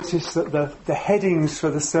notice that the headings for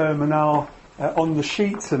the sermon are on the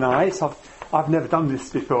sheet tonight. I've never done this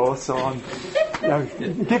before, so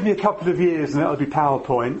give me a couple of years and it'll be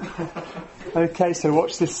PowerPoint. Okay, so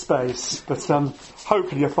watch this space. But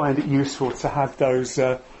hopefully you'll find it useful to have those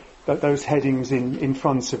headings in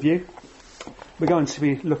front of you. We're going to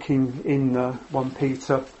be looking in 1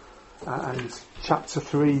 Peter and chapter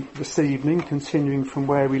 3 this evening, continuing from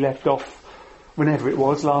where we left off whenever it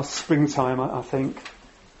was, last springtime, I think.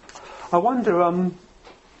 I wonder,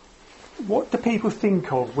 what do people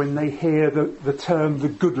think of when they hear the term the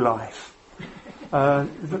good life?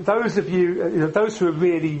 Those of you, those who are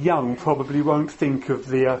really young probably won't think of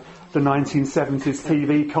the 1970s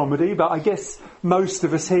TV comedy, but I guess most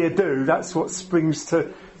of us here do. That's what springs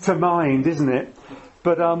to mind, isn't it?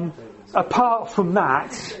 But apart from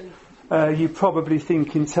that, you probably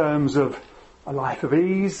think in terms of a life of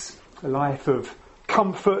ease, a life of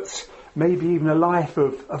comfort, maybe even a life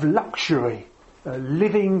of luxury,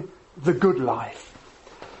 living the good life.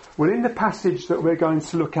 Well, in the passage that we're going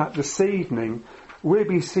to look at this evening, we'll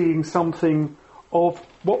be seeing something of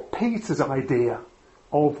what Peter's idea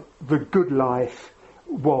of the good life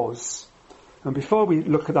was. And before we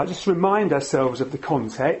look at that, just remind ourselves of the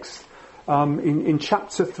context. In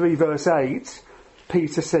chapter 3, verse 8,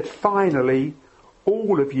 Peter said, "Finally,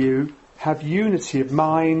 all of you have unity of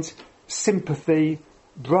mind, sympathy,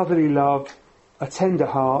 brotherly love, a tender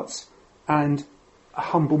heart, and a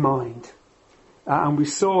humble mind." And we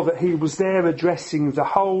saw that he was there addressing the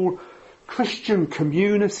whole Christian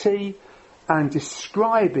community and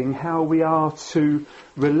describing how we are to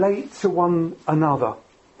relate to one another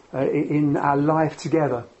in our life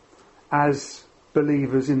together as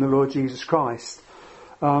believers in the Lord Jesus Christ.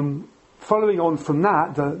 Following on from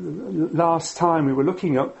that, the last time we were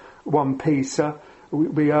looking at 1 Peter,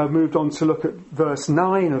 we moved on to look at verse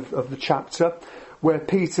 9 of the chapter, where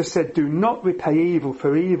Peter said, "Do not repay evil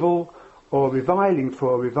for evil or reviling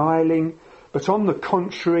for reviling, but on the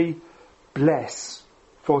contrary, bless,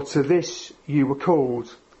 for to this you were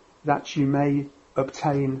called, that you may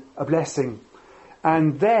obtain a blessing."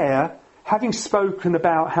 And there, having spoken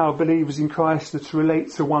about how believers in Christ are to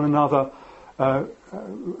relate to one another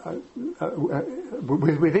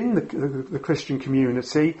within the Christian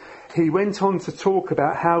community, he went on to talk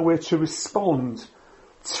about how we're to respond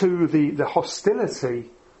to the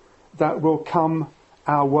hostility that will come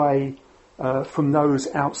our way from those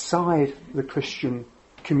outside the Christian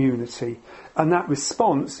community. And that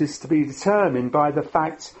response is to be determined by the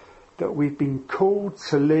fact that we've been called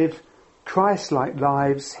to live Christ-like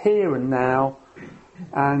lives here and now,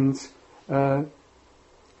 and the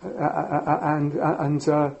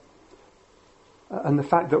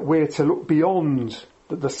fact that we're to look beyond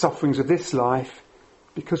the sufferings of this life,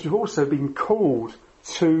 because we've also been called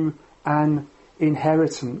to an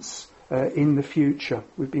inheritance in the future.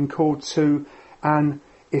 We've been called to an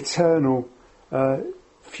eternal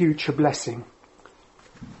future blessing.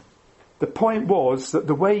 The point was that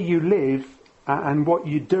the way you live and what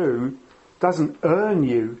you do doesn't earn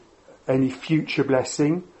you any future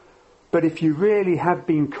blessing, but if you really have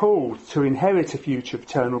been called to inherit a future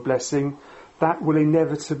eternal blessing, that will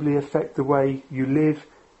inevitably affect the way you live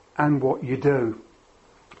and what you do.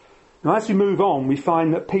 Now, as we move on, we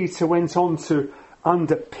find that Peter went on to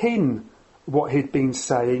underpin what he'd been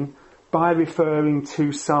saying by referring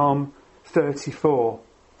to Psalm 34.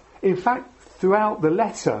 In fact, throughout the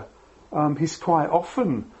letter, he's quite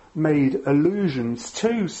often made allusions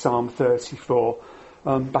to Psalm 34.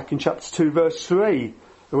 Back in chapter 2, verse 3,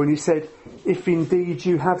 when he said, "If indeed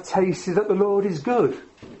you have tasted that the Lord is good."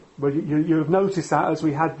 Well, you have noticed that as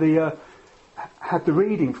we had the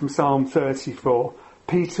reading from Psalm 34.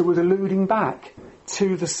 Peter was alluding back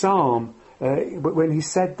to the psalm when he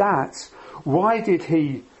said that. Why did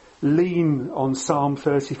he lean on Psalm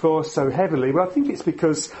 34 so heavily? Well, I think it's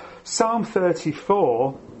because Psalm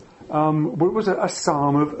 34 was a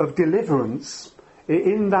psalm of deliverance.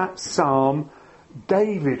 In that psalm,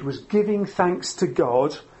 David was giving thanks to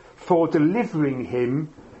God for delivering him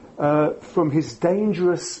from his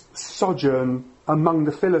dangerous sojourn among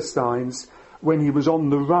the Philistines when he was on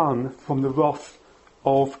the run from the wrath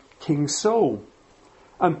of King Saul.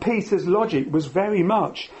 And Peter's logic was very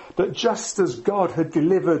much that just as God had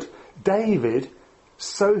delivered David,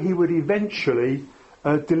 so he would eventually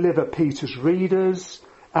deliver Peter's readers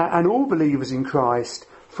and all believers in Christ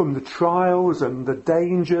from the trials and the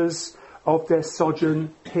dangers of their sojourn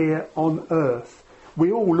here on earth.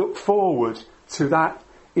 We all look forward to that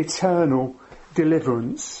eternal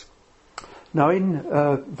deliverance. Now in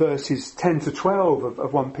verses 10 to 12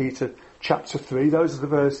 of 1 Peter chapter 3, those are the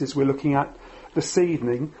verses we're looking at this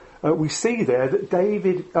evening, we see there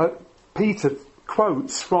that Peter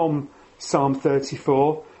quotes from Psalm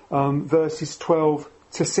 34, verses 12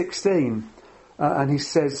 to 16. And he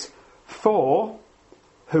says, "For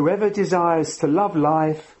whoever desires to love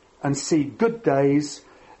life and see good days,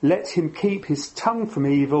 let him keep his tongue from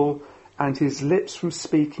evil and his lips from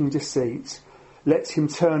speaking deceit. Let him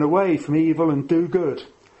turn away from evil and do good.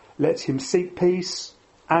 Let him seek peace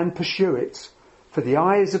and pursue it. For the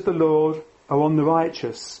eyes of the Lord are on the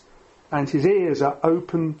righteous, and his ears are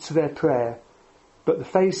open to their prayer. But the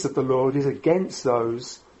face of the Lord is against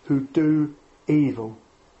those who do evil."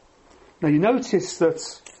 Now you notice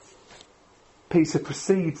that Peter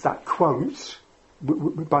precedes that quote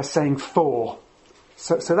by saying "for."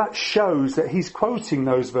 So that shows that he's quoting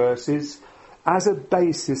those verses as a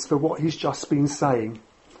basis for what he's just been saying.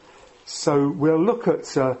 So we'll look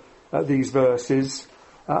at these verses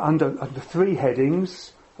under three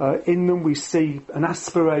headings. In them we see an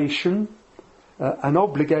aspiration, an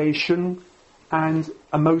obligation, and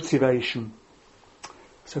a motivation.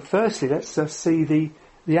 So firstly, let's see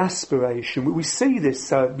the aspiration. We see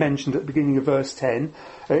this mentioned at the beginning of verse 10.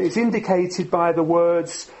 It's indicated by the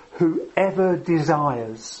words "whoever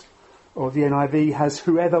desires," or the NIV has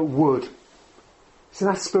 "whoever would." It's an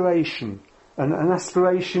aspiration, and an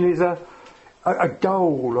aspiration is a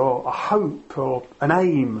goal or a hope or an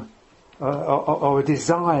aim or a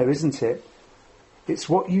desire, isn't it? It's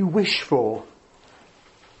what you wish for.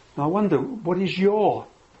 Now I wonder, what is your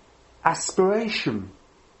aspiration?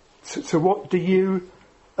 To what do you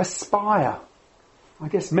aspire? I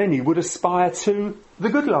guess many would aspire to the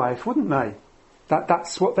good life, wouldn't they?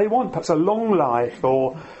 That's what they want. Perhaps a long life,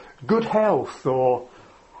 or good health, or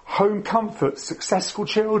home comfort, successful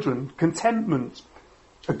children, contentment,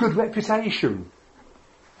 a good reputation.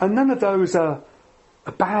 And none of those are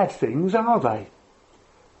bad things, are they?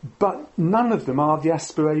 But none of them are the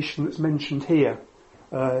aspiration that's mentioned here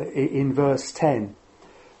in verse 10.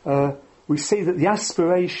 We see that the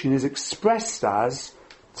aspiration is expressed as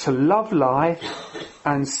to love life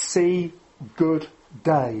and see good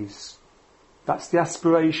days. That's the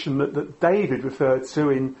aspiration that David referred to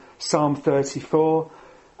in Psalm 34,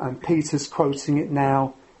 and Peter's quoting it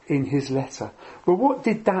now in his letter. Well, what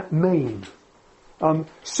did that mean?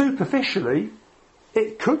 Superficially,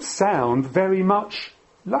 it could sound very much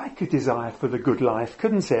like a desire for the good life,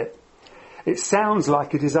 couldn't it? It sounds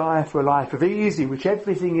like a desire for a life of ease in which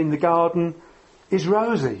everything in the garden is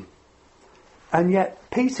rosy. And yet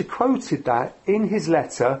Peter quoted that in his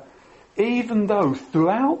letter, even though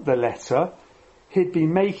throughout the letter he'd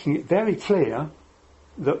been making it very clear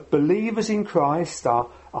that believers in Christ are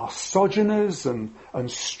sojourners and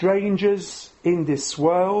strangers in this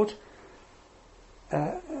world.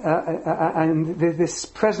 And this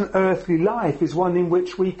present earthly life is one in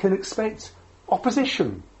which we can expect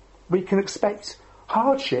opposition. We can expect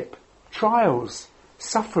hardship, trials,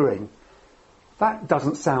 suffering. That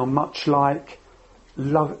doesn't sound much like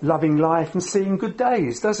loving life and seeing good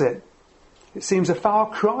days, does it? It seems a far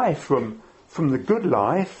cry from the good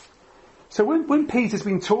life. So when Peter's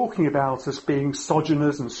been talking about us being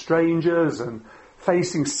sojourners and strangers and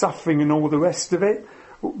facing suffering and all the rest of it,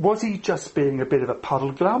 was he just being a bit of a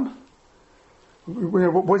puddle glum?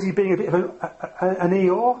 Was he being a bit of an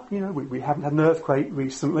Eeyore? You know, we haven't had an earthquake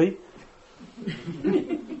recently.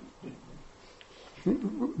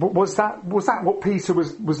 Was that what Peter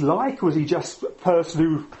was like? Or was he just a person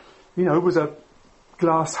who, you know, was a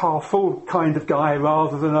glass half full kind of guy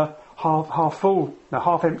rather than a half full, no,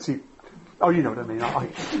 half empty? Oh, you know what I mean.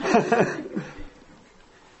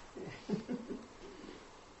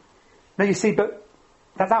 Now you see, but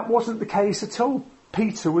that wasn't the case at all.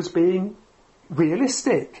 Peter was being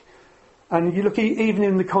realistic. And you look even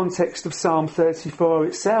in the context of Psalm 34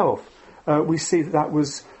 itself, we see that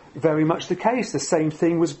was very much the case. The same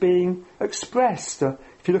thing was being expressed.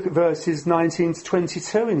 If you look at verses 19 to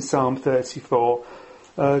 22 in Psalm 34,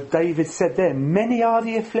 David said there, "Many are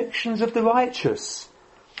the afflictions of the righteous,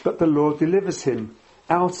 but the Lord delivers him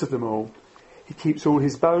out of them all. He keeps all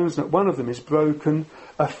his bones, not one of them is broken.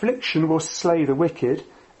 Affliction will slay the wicked,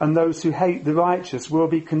 and those who hate the righteous will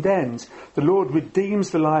be condemned. The Lord redeems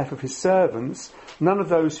the life of his servants. None of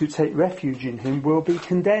those who take refuge in him will be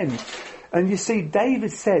condemned." And you see,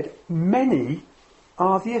 David said, many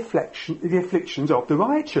are the afflictions of the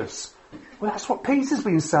righteous. Well, that's what Peter's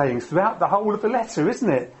been saying throughout the whole of the letter, isn't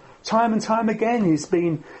it? Time and time again he's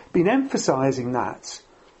been emphasising that.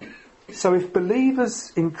 So if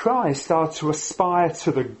believers in Christ are to aspire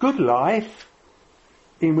to the good life,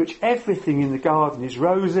 in which everything in the garden is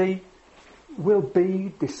rosy, we'll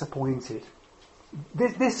be disappointed.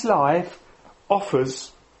 This life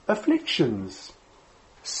offers afflictions.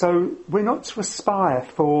 So we're not to aspire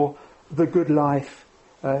for the good life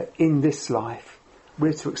in this life.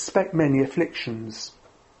 We're to expect many afflictions.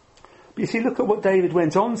 But you see, look at what David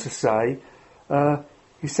went on to say.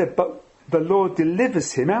 He said, but the Lord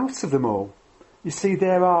delivers him out of them all. You see,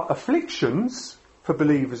 there are afflictions for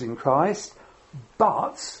believers in Christ,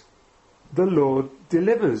 but the Lord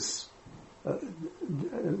delivers.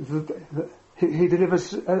 He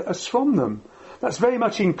delivers us from them. That's very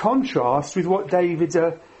much in contrast with what David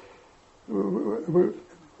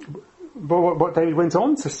went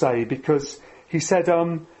on to say, because he said,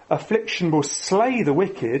 affliction will slay the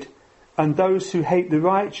wicked, and those who hate the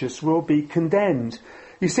righteous will be condemned.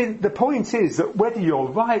 You see, the point is that whether you're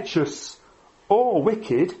righteous or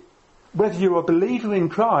wicked, whether you're a believer in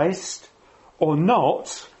Christ or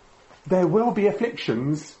not, there will be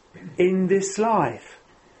afflictions in this life.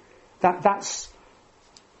 That's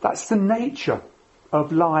the nature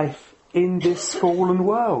of life in this fallen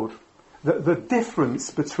world. The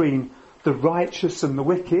difference between the righteous and the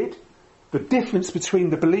wicked, the difference between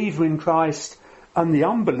the believer in Christ and the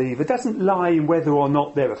unbeliever doesn't lie in whether or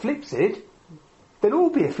not they're afflicted. They'll all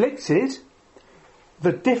be afflicted.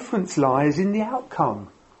 The difference lies in the outcome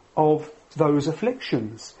of those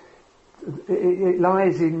afflictions. It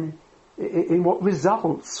lies in what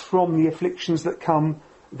results from the afflictions that come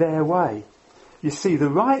their way. You see, the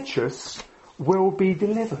righteous will be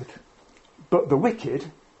delivered, but the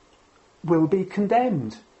wicked will be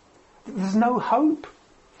condemned. There's no hope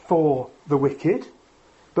for the wicked,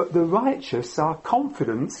 but the righteous are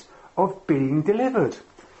confident of being delivered.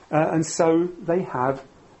 And so they have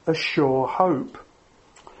a sure hope.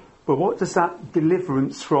 But what does that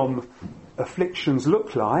deliverance from afflictions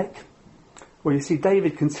look like? Well, you see,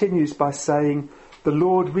 David continues by saying, the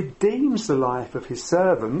Lord redeems the life of his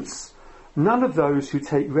servants. None of those who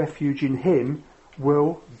take refuge in him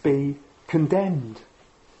will be condemned.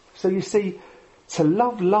 So you see, to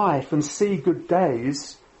love life and see good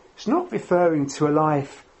days, it's not referring to a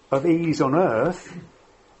life of ease on earth.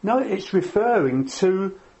 No, it's referring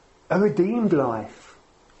to a redeemed life.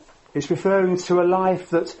 It's referring to a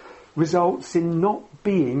life that results in not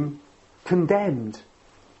being condemned.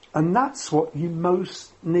 And that's what you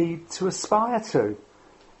most need to aspire to.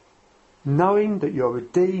 Knowing that you're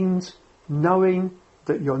redeemed, knowing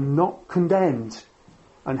that you're not condemned.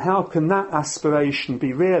 And how can that aspiration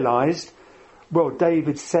be realised? Well,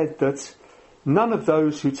 David said that none of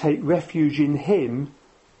those who take refuge in him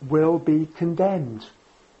will be condemned.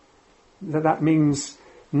 That means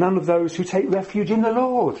none of those who take refuge in the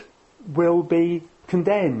Lord will be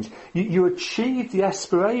condemned. You achieve the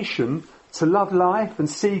aspiration to love life and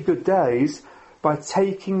see good days by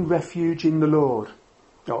taking refuge in the Lord.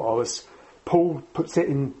 Or as Paul puts it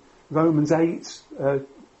in Romans 8,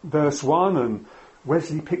 verse 1, and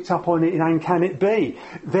Wesley picked up on it in And Can It Be?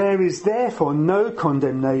 There is therefore no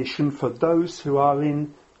condemnation for those who are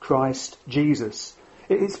in Christ Jesus.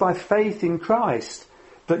 It's by faith in Christ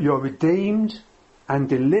that you're redeemed and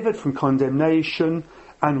delivered from condemnation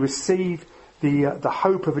and receive the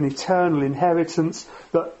hope of an eternal inheritance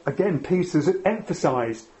that, again, Peter's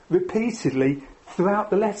emphasised repeatedly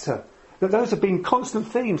throughout the letter. That those have been constant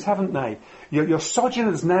themes, haven't they? You're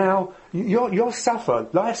sojourners now, you'll suffer,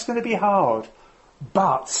 life's going to be hard,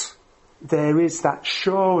 but there is that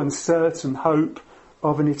sure and certain hope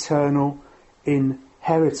of an eternal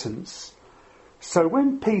inheritance. So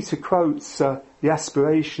when Peter quotes the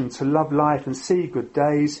aspiration to love life and see good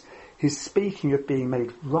days, he's speaking of being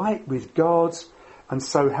made right with God and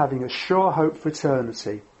so having a sure hope for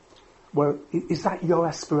eternity. Well, is that your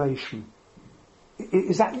aspiration?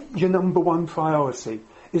 Is that your number one priority?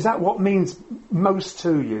 Is that what means most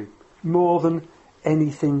to you, more than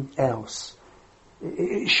anything else?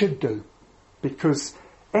 It should do, because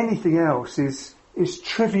anything else is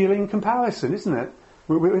trivial in comparison, isn't it?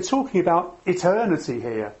 We're talking about eternity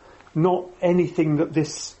here, not anything that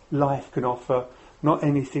this life can offer, not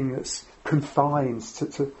anything that's confined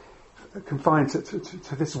to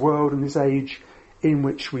this world and this age in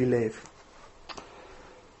which we live.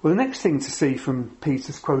 Well, the next thing to see from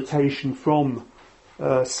Peter's quotation from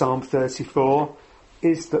Psalm 34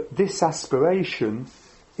 is that this aspiration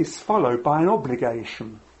is followed by an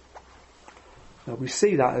obligation. Now, we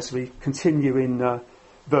see that as we continue in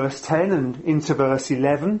verse 10 and into verse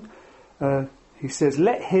 11. He says,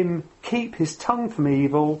 "Let him keep his tongue from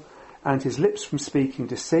evil and his lips from speaking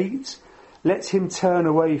deceit. Let him turn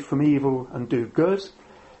away from evil and do good.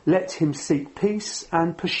 Let him seek peace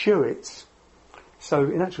and pursue it." So,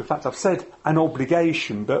 in actual fact, I've said an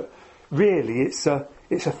obligation, but really it's a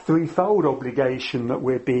threefold obligation that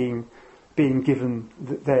we're being given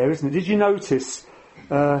there, isn't it? Did you notice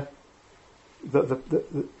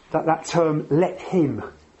that term "let him"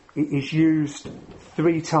 is used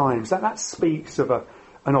 3 times. That speaks of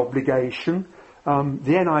an obligation.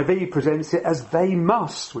 The NIV presents it as "they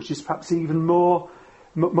must," which is perhaps even more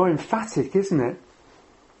emphatic, isn't it?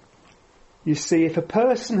 You see, if a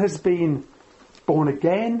person has been born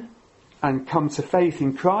again and come to faith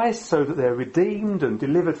in Christ so that they're redeemed and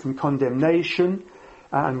delivered from condemnation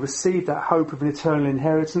and receive that hope of an eternal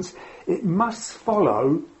inheritance, it must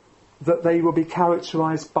follow that they will be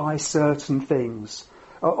characterised by certain things.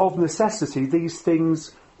 Of necessity, these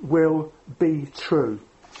things will be true.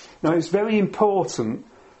 Now, it's very important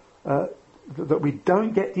that we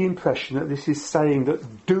don't get the impression that this is saying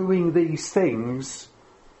that doing these things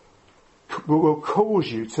will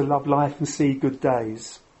cause you to love life and see good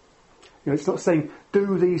days. It's not saying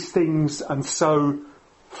do these things and so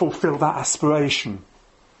fulfil that aspiration.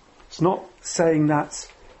 It's not saying that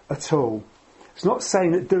at all. It's not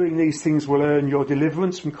saying that doing these things will earn your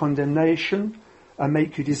deliverance from condemnation and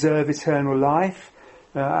make you deserve eternal life.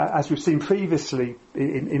 As we've seen previously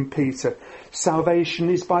in Peter, salvation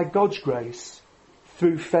is by God's grace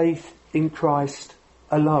through faith in Christ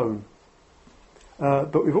alone.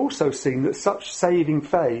 But we've also seen that such saving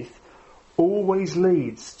faith always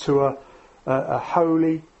leads to a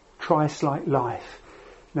holy, Christ-like life.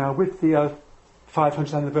 Now, with the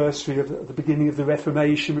 500th anniversary of the beginning of the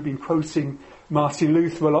Reformation, we've been quoting Martin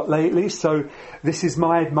Luther a lot lately, so this is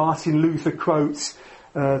my Martin Luther quote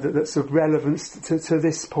that's of relevance to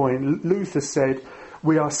this point. Luther said,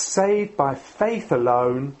 "We are saved by faith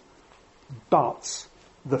alone, but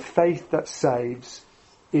the faith that saves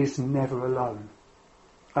is never alone."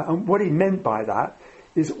 And what he meant by that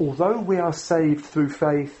is, although we are saved through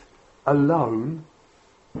faith alone,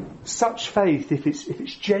 such faith, if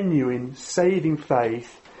it's genuine, saving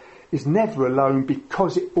faith, is never alone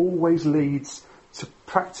because it always leads to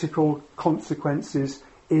practical consequences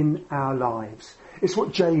in our lives. It's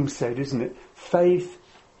what James said, isn't it? Faith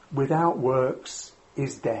without works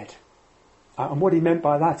is dead. And what he meant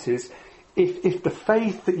by that is, if the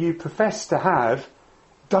faith that you profess to have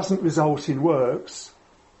doesn't result in works,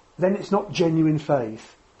 then it's not genuine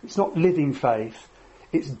faith. It's not living faith.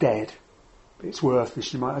 It's dead. It's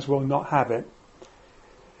worthless. You might as well not have it.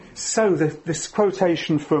 So this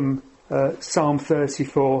quotation from Psalm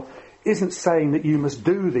 34 isn't saying that you must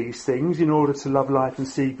do these things in order to love life and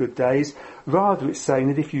see good days. Rather, it's saying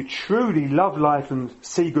that if you truly love life and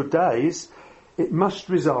see good days, it must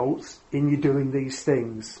result in you doing these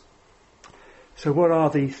things. So what are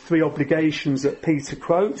the 3 obligations that Peter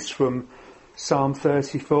quotes from Psalm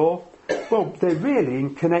 34? Well, they're really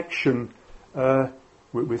in connection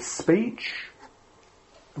with speech,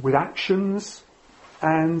 with actions,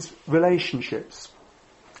 and relationships.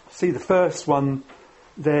 See the first one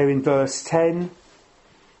there in verse 10,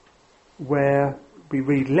 where we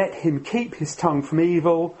read, "Let him keep his tongue from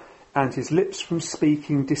evil and his lips from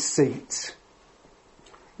speaking deceit."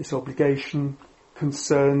 This obligation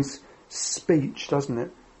concerns speech, doesn't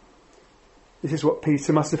it? This is what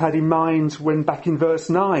Peter must have had in mind when back in verse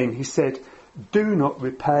 9 he said, "Do not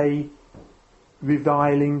repay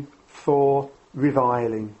reviling for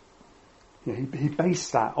reviling." He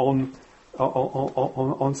based that on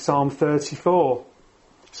Psalm 34.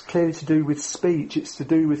 It's clearly to do with speech. It's to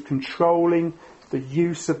do with controlling the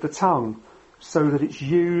use of the tongue so that it's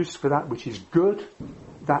used for that which is good,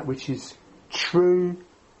 that which is true,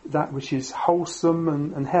 that which is wholesome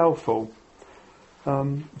and helpful.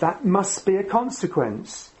 That must be a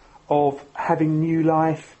consequence of having new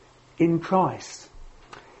life in Christ.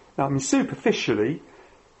 Now, superficially,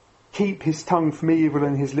 keep his tongue from evil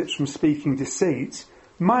and his lips from speaking deceit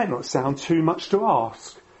might not sound too much to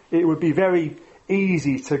ask. It would be very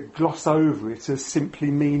easy to gloss over it as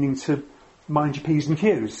simply meaning to mind your P's and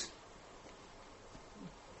Q's.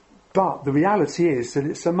 But the reality is that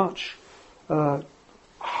it's a much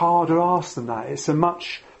harder ask than that. It's a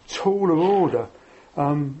much taller order.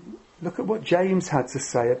 Look at what James had to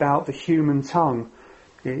say about the human tongue.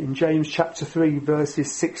 In James chapter 3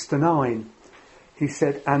 verses 6 to 9. He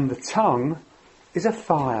said, "And the tongue is a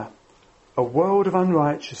fire, a world of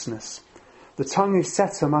unrighteousness. The tongue is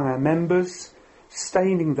set among our members,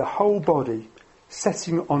 staining the whole body,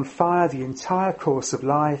 setting on fire the entire course of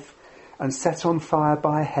life, and set on fire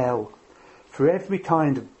by hell. For every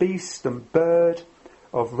kind of beast and bird,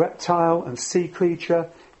 of reptile and sea creature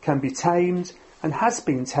can be tamed and has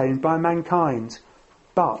been tamed by mankind.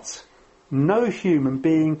 But no human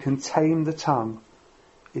being can tame the tongue.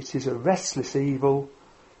 It is a restless evil,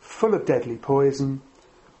 full of deadly poison.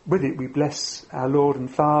 With it we bless our Lord and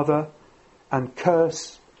Father, and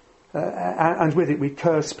with it we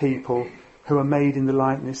curse people who are made in the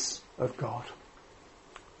likeness of God.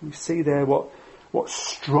 You see there what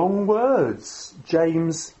strong words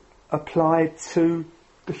James applied to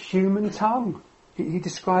the human tongue. He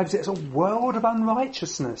describes it as a world of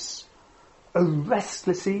unrighteousness, a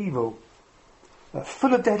restless evil,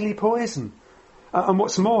 full of deadly poison. And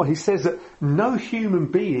what's more, he says that no human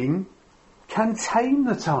being can tame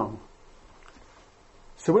the tongue.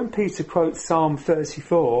 So when Peter quotes Psalm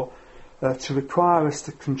 34 to require us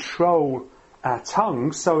to control our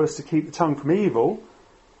tongue so as to keep the tongue from evil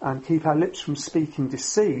and keep our lips from speaking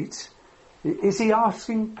deceit, is he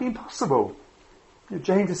asking the impossible?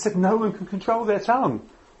 James has said no one can control their tongue,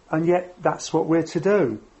 and yet that's what we're to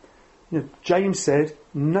do. James said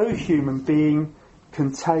no human being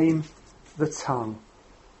can tame the tongue.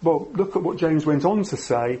 Well, look at what James went on to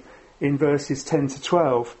say in verses 10 to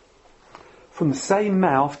 12. From the same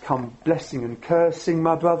mouth come blessing and cursing,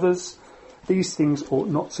 my brothers. These things ought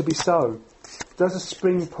not to be so. Does a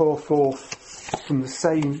spring pour forth from the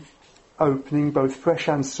same opening both fresh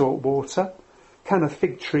and salt water? Can a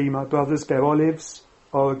fig tree, my brothers, bear olives,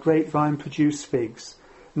 or a grapevine produce figs?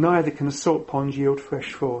 Neither can a salt pond yield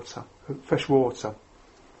fresh water.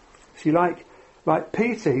 See, like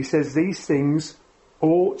Peter, he says these things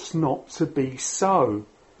ought not to be so.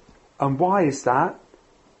 And why is that?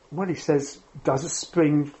 Well, he says, does a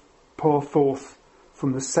spring pour forth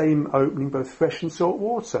from the same opening both fresh and salt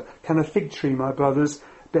water? Can a fig tree, my brothers,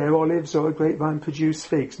 bear olives, or a grapevine produce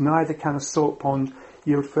figs? Neither can a salt pond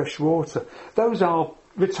yield fresh water. Those are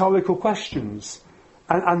rhetorical questions.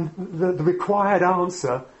 And the required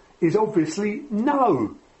answer is obviously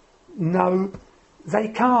no. No, they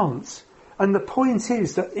can't. And the point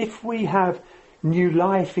is that if we have new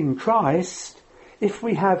life in Christ, if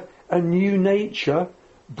we have a new nature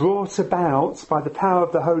brought about by the power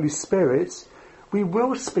of the Holy Spirit, we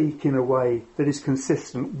will speak in a way that is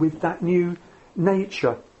consistent with that new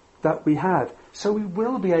nature that we have. So we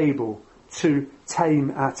will be able to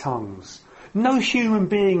tame our tongues. No human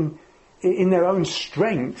being in their own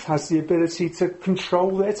strength has the ability to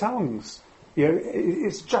control their tongues.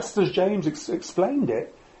 It's just as James explained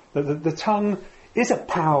it, that the tongue is a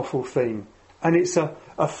powerful thing, and it's a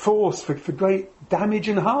force for great damage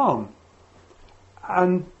and harm.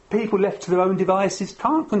 And people left to their own devices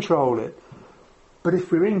can't control it. But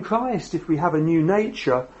if we're in Christ, if we have a new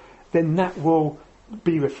nature, then that will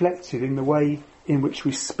be reflected in the way in which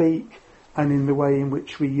we speak and in the way in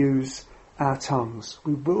which we use our tongues.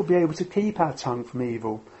 We will be able to keep our tongue from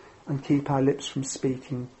evil and keep our lips from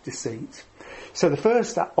speaking deceit. So the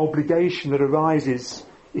first obligation that arises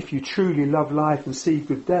if you truly love life and see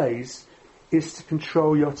good days is to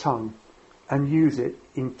control your tongue and use it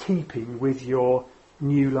in keeping with your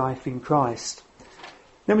new life in Christ.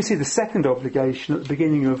 Then we see the second obligation at the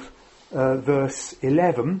beginning of verse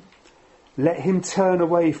 11. Let him turn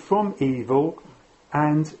away from evil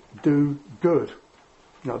and do good.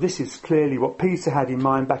 Now this is clearly what Peter had in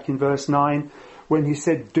mind back in verse 9 when he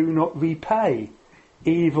said, do not repay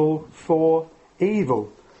evil for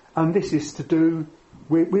evil. And this is to do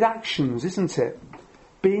with actions, isn't it?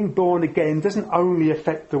 Being born again doesn't only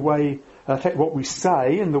affect what we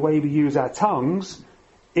say and the way we use our tongues,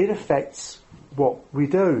 it affects what we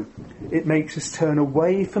do. It makes us turn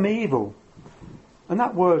away from evil. And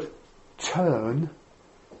that word turn,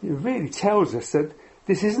 it really tells us that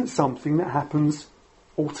this isn't something that happens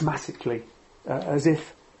automatically, as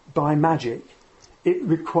if by magic. It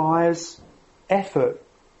requires effort.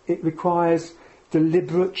 It requires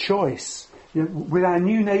deliberate choice. With our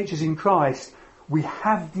new natures in Christ, we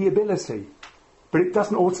have the ability, but it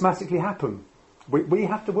doesn't automatically happen. We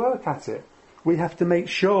have to work at it. We have to make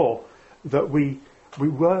sure that we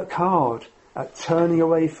work hard at turning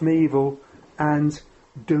away from evil and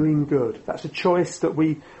doing good. That's a choice that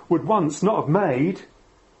we would once not have made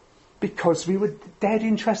because we were dead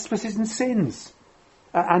in trespasses and sins.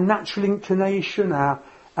 Our natural inclination,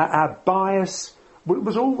 our bias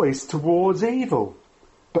was always towards evil.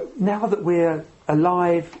 But now that we're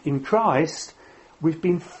alive in Christ, we've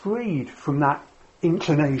been freed from that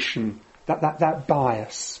inclination, that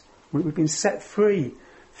bias. We've been set free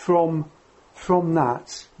from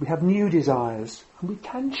that. We have new desires, and we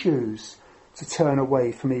can choose to turn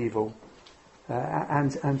away from evil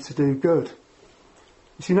and to do good.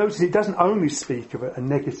 You notice it doesn't only speak of a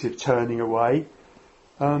negative turning away.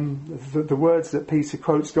 The words that Peter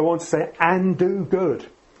quotes go on to say, and do good.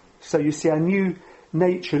 So you see, our new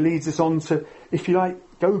nature leads us on to, if you like,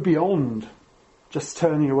 go beyond just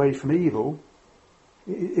turning away from evil.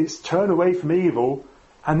 It's turn away from evil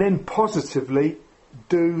and then positively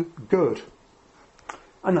do good.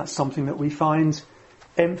 And that's something that we find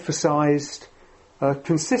emphasised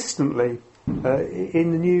consistently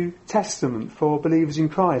in the New Testament for believers in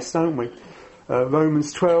Christ, don't we?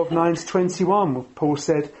 Romans 12:9-21, Paul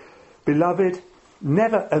said, "Beloved,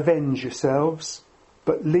 never avenge yourselves,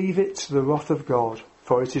 but leave it to the wrath of God.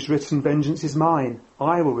 For it is written, vengeance is mine,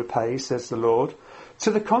 I will repay, says the Lord.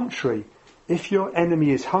 To the contrary, if your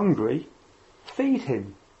enemy is hungry, feed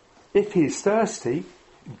him. If he is thirsty,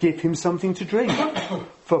 give him something to drink.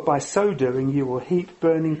 For by so doing you will heap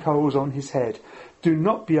burning coals on his head. Do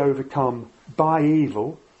not be overcome by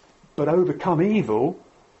evil, but overcome evil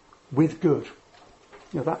with good."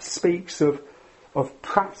 That speaks of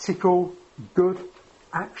practical good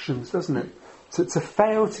actions, doesn't it? To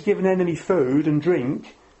fail to give an enemy food and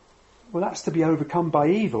drink, well, that's to be overcome by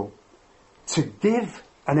evil. To give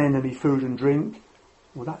an enemy food and drink,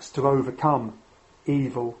 well, that's to overcome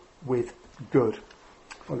evil with good.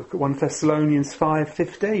 Well, look at 1 Thessalonians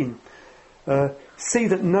 5:15. See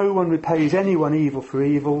that no one repays anyone evil for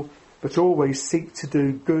evil, but always seek to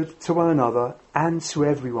do good to one another and to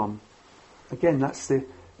everyone. Again, that's the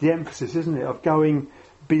emphasis, isn't it, of going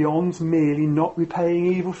beyond merely not repaying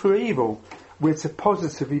evil for evil. We're to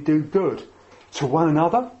positively do good to one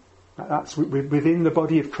another, that's within the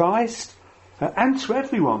body of Christ, and to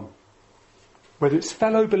everyone. Whether it's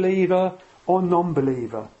fellow believer or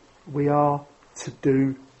non-believer, we are to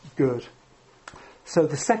do good. So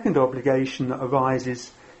the second obligation that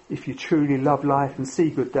arises if you truly love life and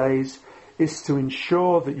see good days is to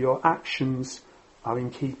ensure that your actions are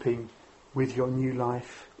in keeping with your new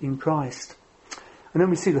life in Christ. And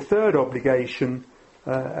then we see the third obligation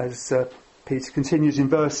as Peter continues in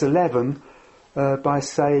verse 11 by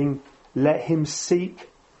saying, "Let him seek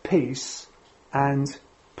peace and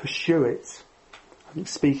pursue it." I think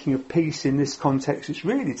speaking of peace in this context, it's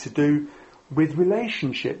really to do with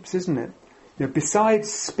relationships, isn't it?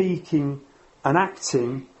 Besides speaking and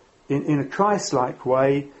acting in a Christ-like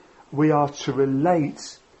way, we are to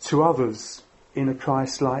relate to others in a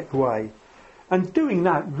Christ-like way. And doing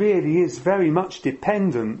that really is very much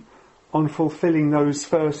dependent on fulfilling those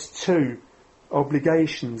first two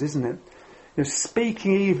obligations, isn't it?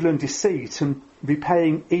 Speaking evil and deceit and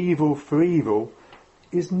repaying evil for evil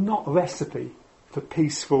is not a recipe for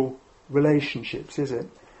peaceful relationships, is it?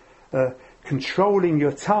 Controlling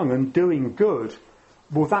your tongue and doing good,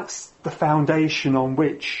 well, that's the foundation on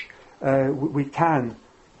which we can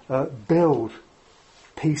build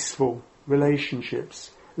peaceful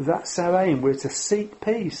relationships. That's our aim. We're to seek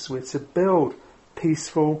peace. We're to build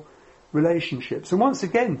peaceful relationships. And once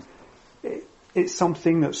again, it's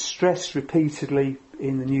something that's stressed repeatedly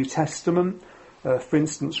in the New Testament. For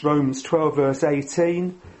instance, Romans 12 verse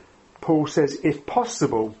 18, Paul says, "If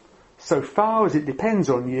possible, so far as it depends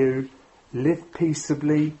on you, live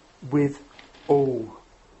peaceably with all."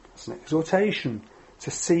 It's an exhortation to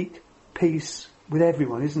seek peace with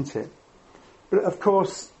everyone, isn't it? But of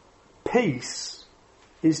course, peace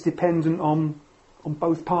is dependent on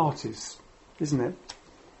both parties, isn't it?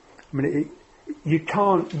 I mean, you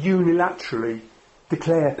can't unilaterally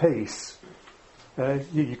declare peace.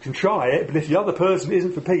 You can try it, but if the other person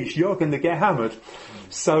isn't for peace, you're going to get hammered.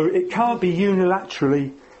 So it can't be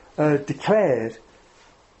unilaterally declared.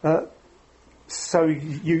 So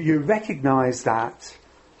you recognise that,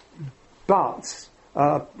 but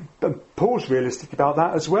Paul's realistic about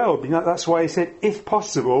that as well. That's why he said, "If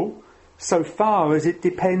possible, so far as it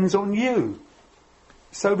depends on you."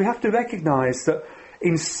 So we have to recognise that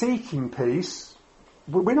in seeking peace,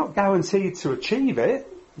 we're not guaranteed to achieve it.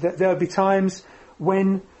 There'll be times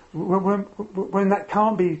when that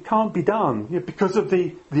can't be done because of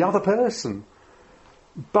the other person.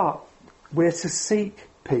 But we're to seek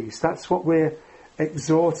peace. That's what we're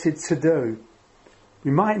exhorted to do.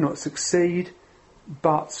 We might not succeed,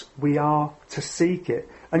 but we are to seek it.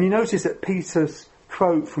 And you notice that Peter's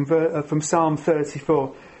quote from Psalm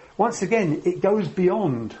 34, once again, it goes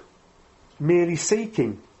beyond merely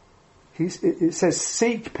seeking. It says,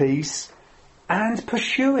 "Seek peace and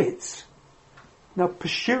pursue it." Now,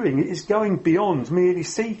 pursuing it is going beyond merely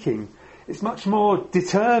seeking. It's much more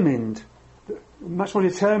determined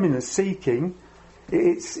than seeking.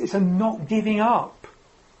 It's a not giving up.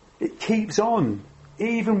 It keeps on,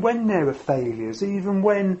 even when there are failures, even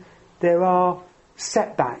when there are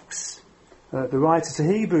setbacks. The writer to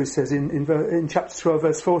Hebrews says in chapter 12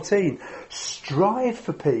 verse 14, "Strive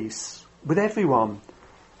for peace with everyone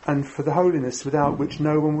and for the holiness without which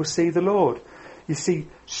no one will see the Lord." You see,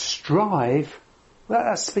 strive,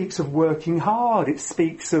 that speaks of working hard. It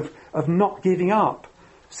speaks of not giving up.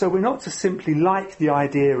 So we're not to simply like the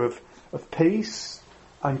idea of peace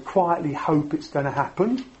and quietly hope it's going to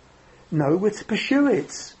happen. No, we're to pursue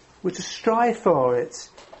it. We're to strive for it.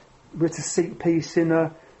 We're to seek peace in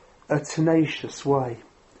a a tenacious way.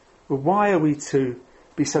 Well, why are we to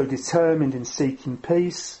be so determined in seeking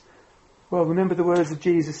peace? Well, remember the words of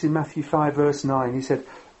Jesus in Matthew 5 verse 9. He said,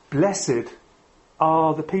 "Blessed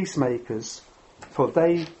are the peacemakers, for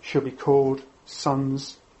they shall be called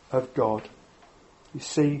sons of God." You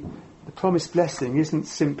see, the promised blessing isn't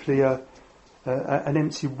simply an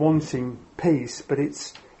empty wanting peace, but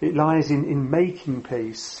it lies in making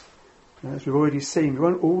peace. As we've already seen, we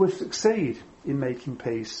won't always succeed in making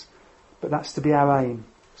peace, but that's to be our aim.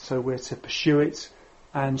 So we're to pursue it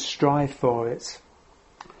and strive for it.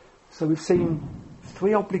 So we've seen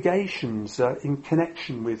 3 obligations in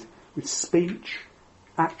connection with speech,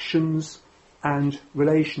 actions and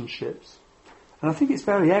relationships. And I think it's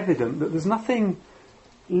very evident that there's nothing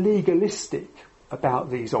legalistic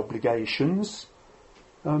about these obligations.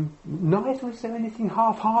 Neither is there anything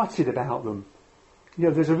half-hearted about them. You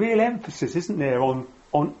know, there's a real emphasis, isn't there,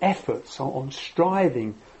 on efforts, on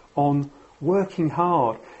striving, on working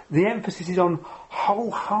hard. The emphasis is on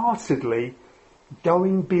wholeheartedly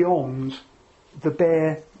going beyond the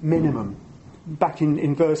bare minimum. Back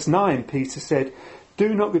in verse 9, Peter said,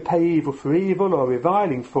 "Do not repay evil for evil or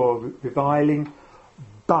reviling for reviling,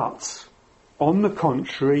 but, on the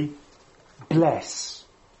contrary, bless."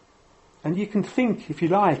 And you can think, if you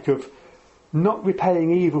like, of not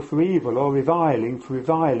repaying evil for evil or reviling for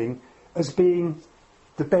reviling as being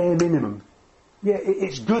the bare minimum. Yeah,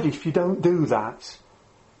 it's good if you don't do that.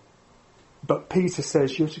 But Peter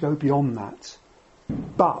says you're to go beyond that.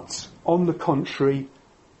 But, on the contrary,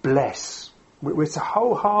 bless. We're to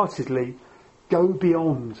wholeheartedly go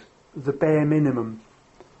beyond the bare minimum.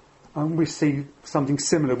 And we see something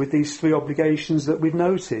similar with these 3 obligations that we've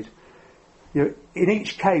noted. You know, in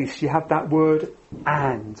each case you have that word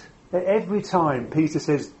 "and." Every time Peter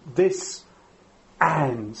says this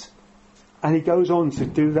and he goes on to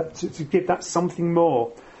do that, to give that something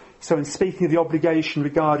more. So in speaking of the obligation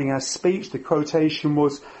regarding our speech, the quotation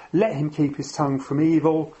was, "Let him keep his tongue from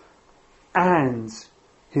evil and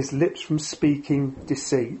his lips from speaking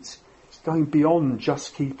deceit." It's going beyond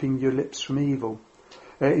just keeping your lips from evil.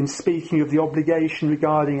 In speaking of the obligation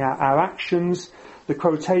regarding our actions, the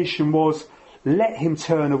quotation was, "Let him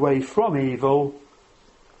turn away from evil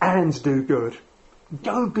and do good."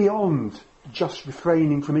 Go beyond just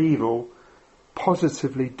refraining from evil,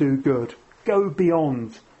 positively do good. Go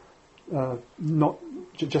beyond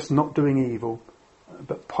not doing evil,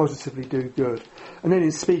 but positively do good. And then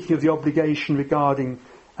in speaking of the obligation regarding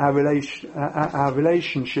our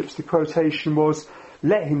relationships, the quotation was,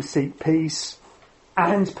 "Let him seek peace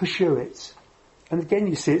and pursue it." And again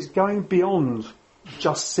you see it's going beyond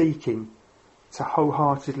just seeking to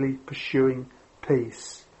wholeheartedly pursuing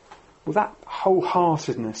peace. Well, that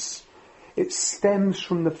wholeheartedness, it stems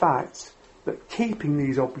from the fact that keeping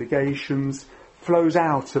these obligations flows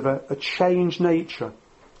out of a changed nature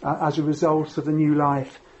as a result of the new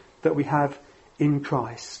life that we have in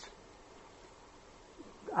Christ.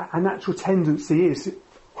 A natural tendency is,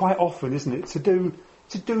 quite often, isn't it, to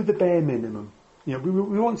do the bare minimum. You know,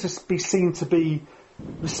 we want to be seen to be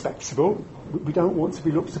respectable. We don't want to be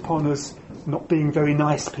looked upon as not being very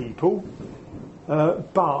nice people.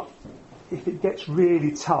 But if it gets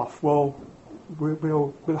really tough, well,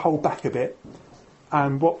 we'll hold back a bit.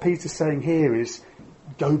 And what Peter's saying here is,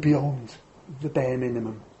 go beyond the bare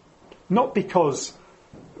minimum. Not because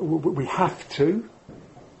we have to,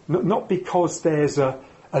 not because there's a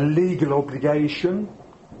legal obligation,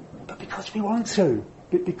 but because we want to,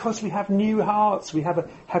 because we have new hearts, we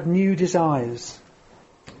have new desires.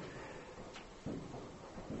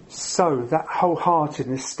 So that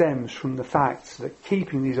wholeheartedness stems from the fact that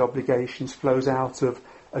keeping these obligations flows out of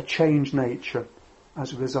a changed nature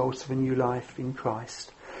as a result of a new life in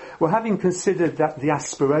Christ. Well, having considered that the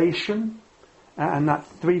aspiration and that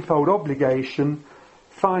threefold obligation,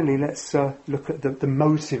 finally let's look at the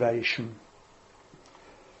motivation.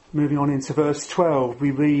 Moving on into verse 12,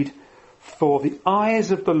 we read, "For the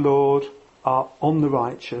eyes of the Lord are on the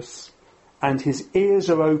righteous, and his ears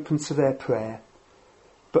are open to their prayer.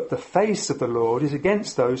 But the face of the Lord is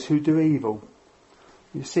against those who do evil."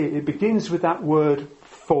 You see, it begins with that word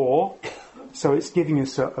 "for," so it's giving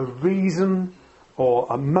us a reason or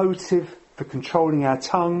a motive for controlling our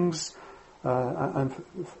tongues and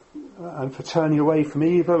for turning away from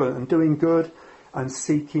evil and doing good and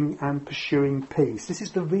seeking and pursuing peace. This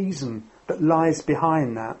is the reason that lies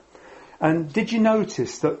behind that. And did you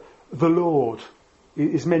notice that the Lord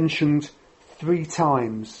is mentioned 3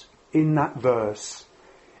 times in that verse?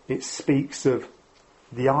 It speaks of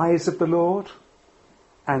the eyes of the Lord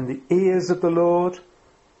and the ears of the Lord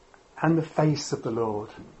and the face of the Lord.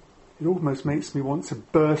 It almost makes me want to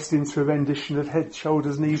burst into a rendition of Head,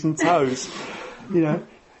 Shoulders, Knees and Toes. You know,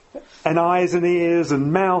 and eyes and ears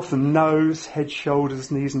and mouth and nose, head, shoulders,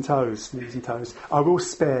 knees and toes, knees and toes. I will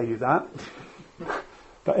spare you that.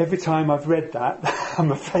 But every time I've read that,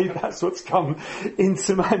 I'm afraid that's what's come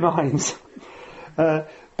into my mind. But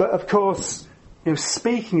of course, you know,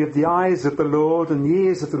 speaking of the eyes of the Lord and the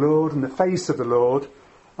ears of the Lord and the face of the Lord,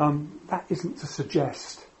 that isn't to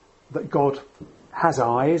suggest that God has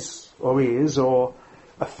eyes or ears or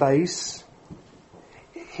a face.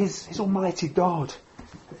 His Almighty God,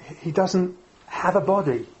 He doesn't have a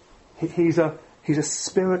body. He's a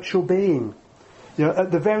spiritual being. You know,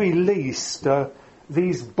 at the very least,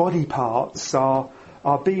 these body parts are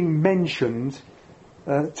being mentioned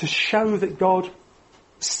to show that God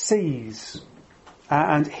sees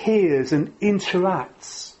and hears and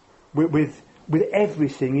interacts with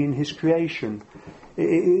everything in His creation.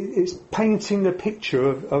 It's painting the picture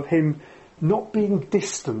of Him not being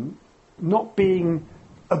distant, not being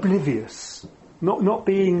oblivious, not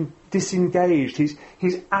being disengaged.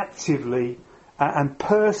 He's actively and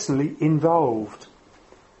personally involved.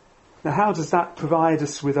 Now, how does that provide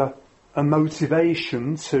us with a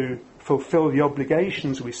motivation to fulfil the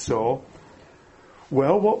obligations we saw?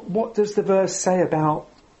 Well, what does the verse say about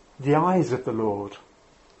the eyes of the Lord?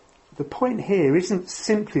 The point here isn't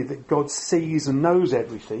simply that God sees and knows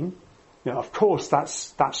everything. You know, of course,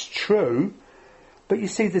 that's true. But you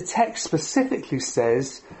see, the text specifically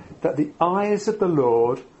says that the eyes of the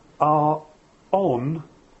Lord are on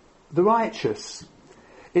the righteous.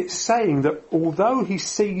 It's saying that although He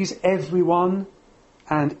sees everyone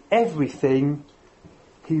and everything,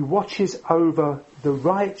 He watches over the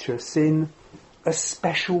righteous in a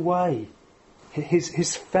special way.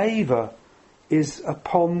 His favour is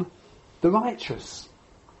upon the righteous.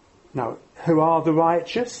 Now, who are the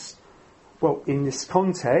righteous? Well, in this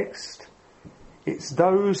context, it's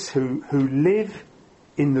those who live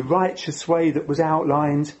in the righteous way that was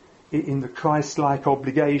outlined in the Christ-like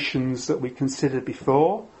obligations that we considered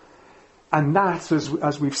before. And that,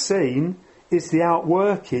 as we've seen, is the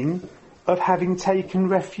outworking of having taken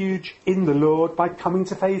refuge in the Lord by coming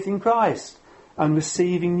to faith in Christ and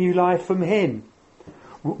receiving new life from Him.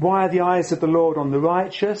 Why are the eyes of the Lord on the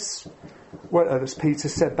righteous? Well, as Peter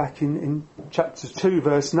said back in chapter 2,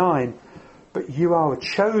 verse 9, but you are a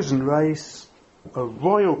chosen race, a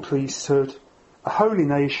royal priesthood, a holy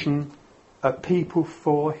nation, a people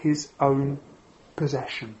for His own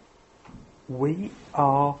possession. We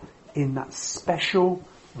are in that special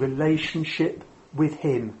relationship with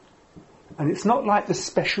Him. And it's not like the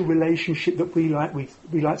special relationship that we like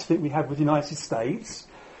to think we have with the United States,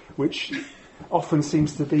 which often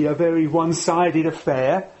seems to be a very one-sided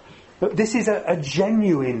affair. But this is a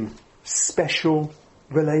genuine special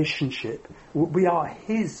relationship. We are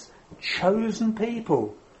His chosen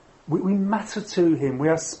people. We matter to Him. We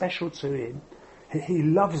are special to Him. He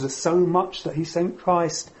loves us so much that He sent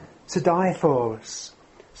Christ to die for us.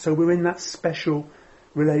 So we're in that special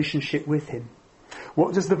relationship with Him.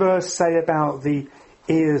 What does the verse say about the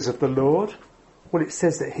ears of the Lord? Well, it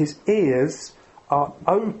says that His ears are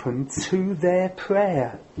open to their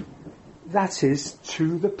prayer. That is,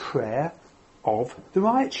 to the prayer of the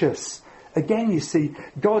righteous. Again, you see,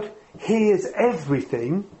 God hears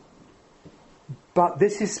everything, but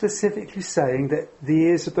this is specifically saying that the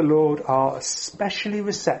ears of the Lord are especially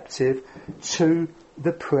receptive to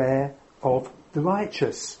the prayer of the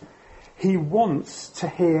righteous. He wants to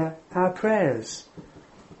hear our prayers.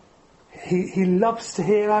 He loves to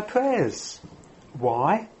hear our prayers.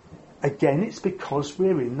 Why? Again, it's because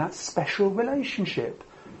we're in that special relationship.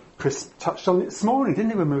 Chris touched on it this morning,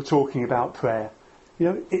 didn't he, when we were talking about prayer? You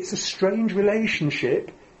know, it's a strange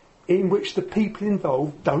relationship in which the people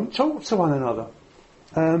involved don't talk to one another.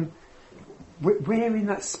 We're in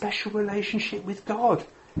that special relationship with God.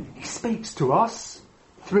 He speaks to us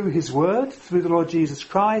through His Word, through the Lord Jesus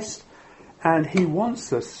Christ, and He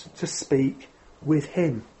wants us to speak with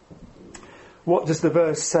Him. What does the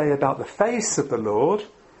verse say about the face of the Lord?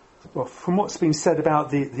 Well, from what's been said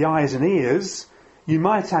about the eyes and ears, you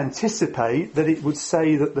might anticipate that it would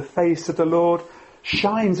say that the face of the Lord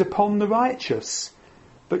shines upon the righteous.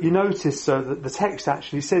 But you notice that the text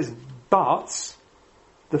actually says, but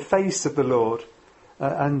the face of the Lord.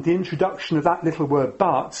 And the introduction of that little word,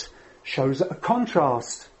 but, shows that a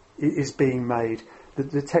contrast is being made.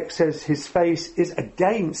 The text says His face is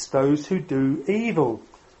against those who do evil.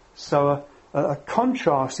 So a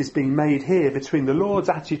contrast is being made here between the Lord's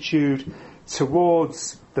attitude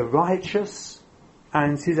towards the righteous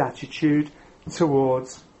and His attitude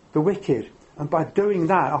towards the wicked. And by doing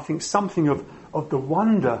that, I think something of the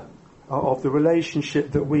wonder of the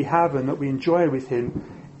relationship that we have and that we enjoy with him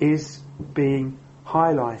is being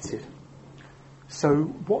highlighted. So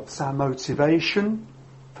what's our motivation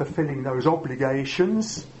for fulfilling those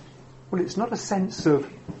obligations? Well, it's not a sense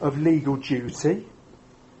of legal duty.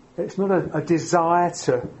 It's not a desire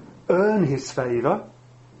to earn his favour.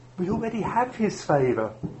 We already have his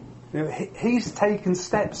favour. You know, he's taken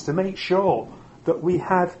steps to make sure that we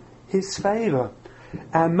have his favour.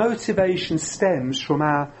 Our motivation stems from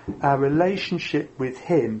our relationship with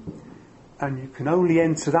him, and you can only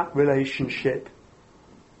enter that relationship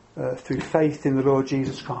through faith in the Lord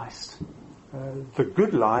Jesus Christ. The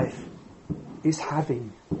good life is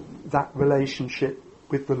having that relationship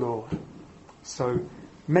with the Lord. So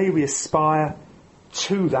may we aspire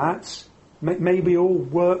to that. May we all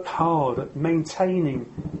work hard at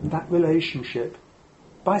maintaining that relationship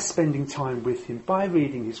by spending time with him, by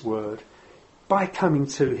reading his word, by coming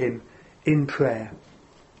to him in prayer.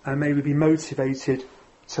 And may we be motivated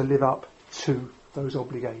to live up to those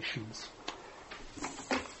obligations.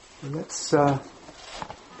 Let's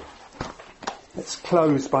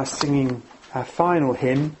close by singing our final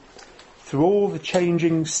hymn, Through All the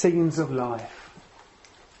Changing Scenes of Life.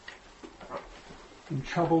 In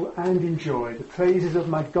trouble and in joy, the praises of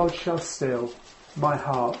my God shall still my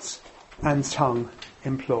heart and tongue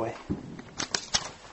employ.